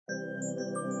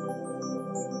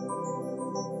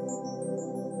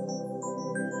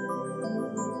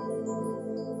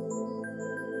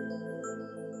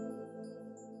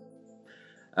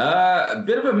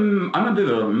I'm a bit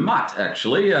of a mutt,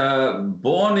 actually.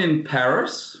 Born in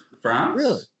Paris, Really?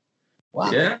 France. Wow.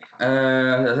 Yeah,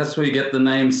 that's where you get the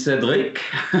name Cedric.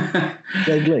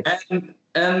 Cedric.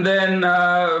 And then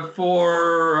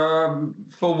for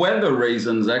weather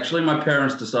reasons, actually, my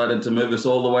parents decided to move us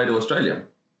all the way to Australia.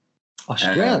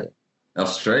 Australia.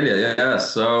 Australia, yeah.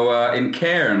 So in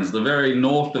Cairns, the very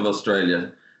north of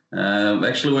Australia.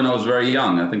 Actually, when I was very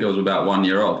young, I think I was about 1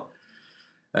 year old.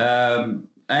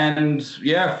 And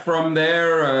yeah, from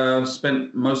there,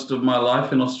 spent most of my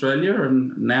life in Australia,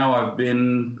 and now I've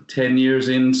been 10 years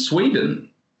in Sweden,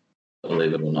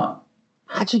 believe it or not.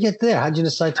 How'd you get there? How'd you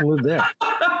decide to move there?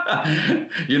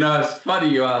 It's funny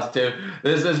you asked, Tim.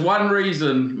 There's one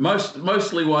reason,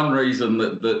 mostly one reason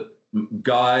that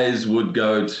guys would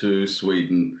go to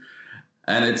Sweden,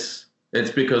 and it's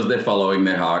because they're following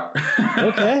their heart.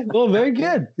 Okay, well, very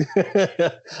good.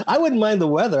 I wouldn't mind the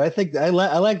weather. I think I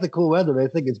like the cool weather. I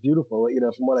think it's beautiful,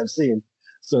 from what I've seen.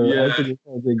 So yeah. I think it's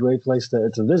going to be a great place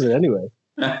to visit anyway.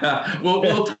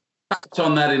 We'll touch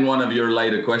on that in one of your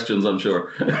later questions, I'm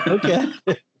sure. Okay.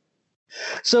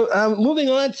 So moving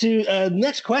on to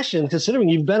next question, considering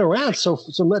you've been around so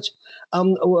much,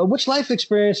 which life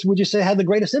experience would you say had the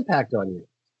greatest impact on you?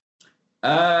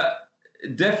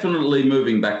 Definitely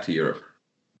moving back to Europe.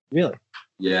 Really?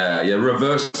 Yeah.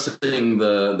 Reversing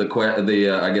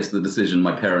I guess the decision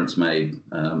my parents made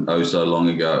so long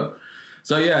ago.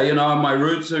 So yeah, my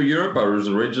roots are Europe. I was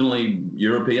originally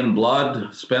European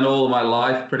blood. Spent all of my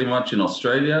life pretty much in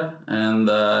Australia, and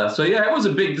so yeah, it was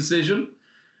a big decision.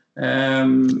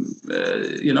 It's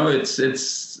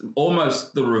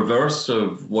almost the reverse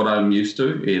of what I'm used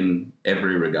to in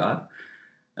every regard.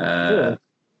 Cool.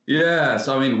 Yes,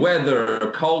 I mean weather,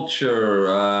 culture,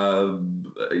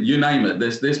 you name it.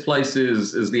 This place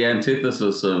is the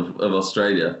antithesis of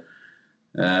Australia.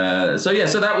 So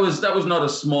that was not a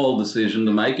small decision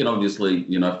to make, and obviously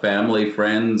family,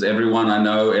 friends, everyone I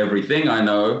know, everything I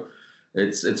know,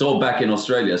 it's all back in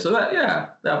Australia. So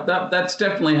that's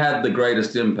definitely had the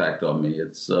greatest impact on me.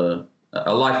 It's a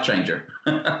life changer.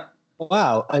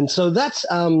 Wow, and so that's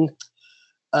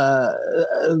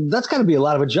got to be a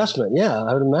lot of adjustment. Yeah,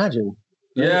 I would imagine.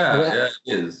 Yeah, it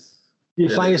is. Do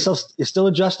you find yourself still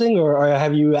adjusting, or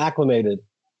have you acclimated?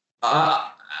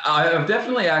 I have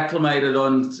definitely acclimated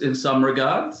in some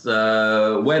regards.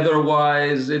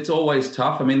 Weather-wise, it's always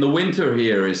tough. I mean, the winter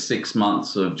here is 6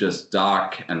 months of just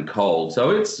dark and cold. So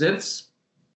it's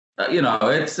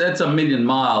a million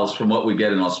miles from what we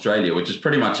get in Australia, which is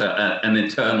pretty much an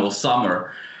eternal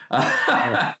summer.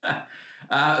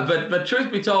 But truth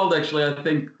be told, actually, I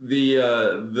think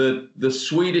the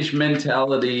Swedish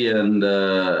mentality and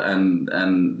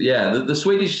the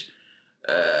Swedish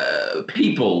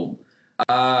people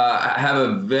have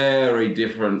a very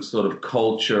different sort of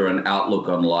culture and outlook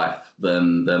on life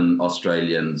than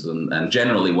Australians and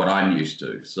generally what I'm used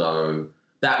to. So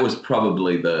that was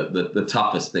probably the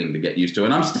toughest thing to get used to,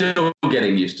 and I'm still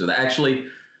getting used to that. Actually,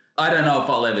 I don't know if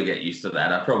I'll ever get used to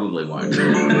that. I probably won't.